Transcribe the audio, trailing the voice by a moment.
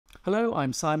Hello,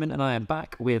 I'm Simon and I am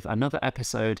back with another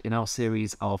episode in our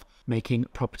series of making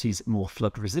properties more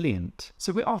flood resilient.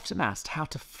 So we're often asked how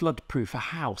to floodproof a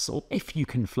house, or if you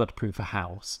can floodproof a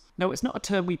house. Now, it's not a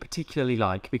term we particularly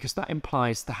like because that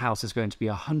implies the house is going to be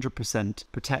 100%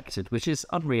 protected, which is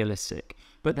unrealistic.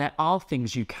 But there are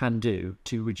things you can do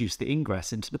to reduce the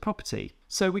ingress into the property.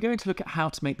 So we're going to look at how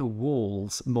to make the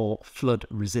walls more flood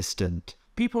resistant.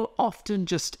 People often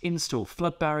just install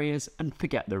flood barriers and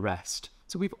forget the rest.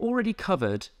 So we've already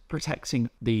covered protecting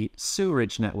the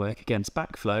sewerage network against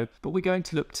backflow, but we're going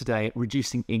to look today at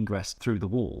reducing ingress through the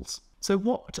walls. So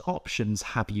what options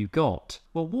have you got?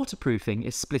 Well, waterproofing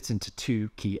is split into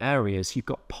two key areas. You've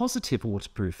got positive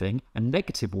waterproofing and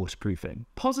negative waterproofing.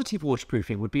 Positive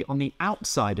waterproofing would be on the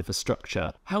outside of a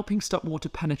structure, helping stop water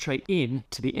penetrate in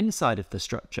to the inside of the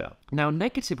structure. Now,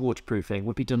 negative waterproofing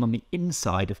would be done on the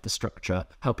inside of the structure,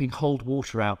 helping hold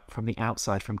water out from the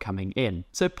outside from coming in.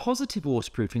 So positive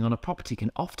waterproofing on a property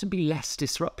can often be less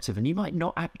disruptive, and you might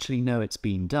not actually know it's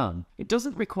been done. It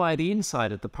doesn't require the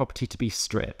inside of the property to be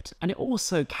stripped, and it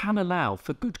also can allow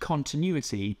for good continuity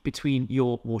between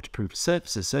your waterproof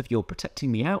surfaces. So if you're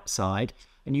protecting the outside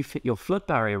and you fit your flood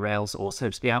barrier rails also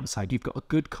to the outside, you've got a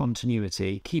good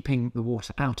continuity keeping the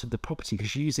water out of the property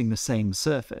because you're using the same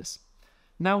surface.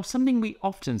 Now, something we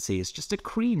often see is just a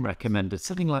cream recommended,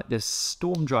 something like this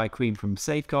storm dry cream from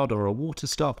Safeguard or a water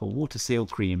stop or water seal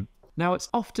cream. Now, it's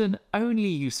often only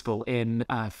useful in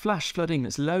flash flooding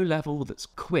that's low level, that's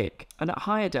quick, and at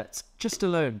higher depths, just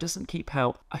alone doesn't keep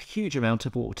out a huge amount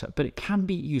of water, but it can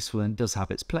be useful and does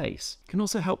have its place. It can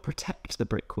also help protect the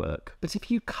brickwork. But if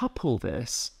you couple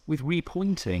this with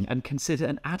repointing and consider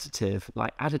an additive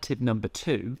like additive number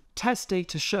 2, test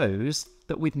data shows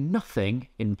that with nothing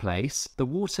in place, the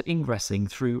water ingressing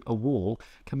through a wall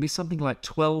can be something like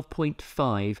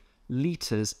 12.5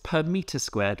 litres per metre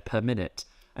squared per minute.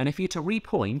 And if you to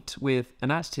repoint with an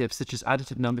additive such as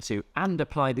additive number 2 and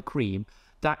apply the cream,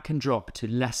 that can drop to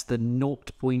less than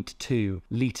 0.2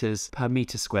 litres per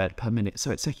metre squared per minute. So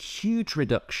it's a huge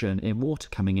reduction in water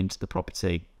coming into the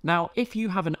property. Now, if you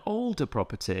have an older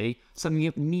property, something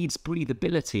that needs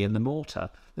breathability in the mortar,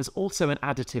 there's also an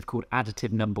additive called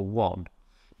additive number 1.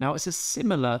 Now, it's a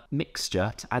similar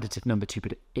mixture to additive number 2,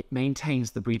 but it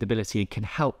maintains the breathability and can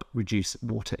help reduce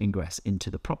water ingress into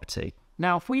the property.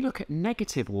 Now, if we look at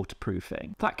negative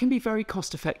waterproofing, that can be very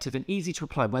cost effective and easy to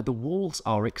apply where the walls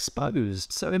are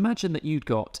exposed. So imagine that you'd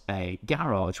got a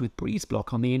garage with breeze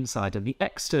block on the inside and the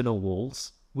external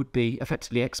walls would be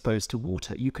effectively exposed to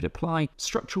water. You could apply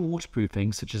structural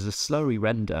waterproofing such as a slurry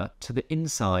render to the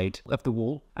inside of the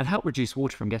wall and help reduce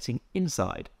water from getting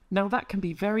inside. Now, that can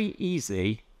be very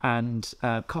easy and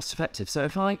cost effective. So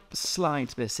if I slide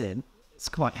this in, it's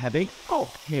quite heavy.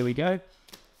 Oh, here we go.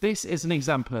 This is an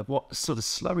example of what sort of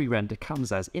slurry render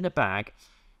comes as in a bag,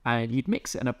 and you'd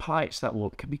mix it and apply it to that wall.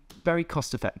 It can be very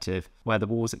cost effective where the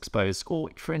wall is exposed,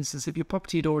 or for instance, if your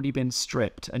property had already been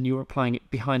stripped and you're applying it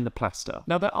behind the plaster.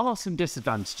 Now, there are some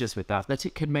disadvantages with that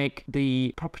it can make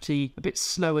the property a bit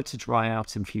slower to dry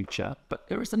out in future. But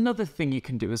there is another thing you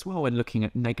can do as well when looking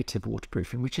at negative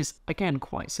waterproofing, which is, again,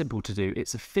 quite simple to do.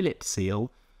 It's a fillet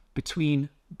seal between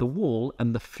the wall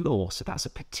and the floor. So that's a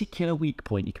particular weak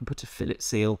point. You can put a fillet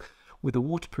seal with a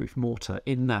waterproof mortar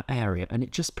in that area, and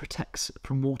it just protects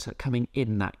from water coming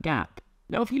in that gap.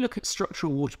 Now, if you look at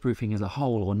structural waterproofing as a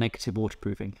whole, or negative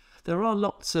waterproofing, there are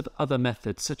lots of other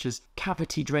methods such as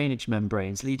cavity drainage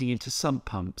membranes leading into sump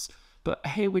pumps. But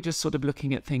here we're just sort of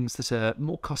looking at things that are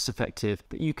more cost effective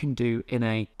that you can do in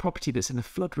a property that's in a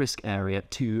flood risk area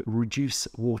to reduce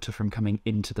water from coming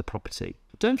into the property.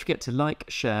 Don't forget to like,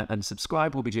 share and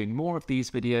subscribe. We'll be doing more of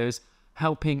these videos,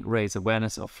 helping raise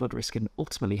awareness of flood risk and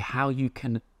ultimately how you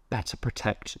can better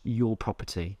protect your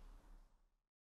property.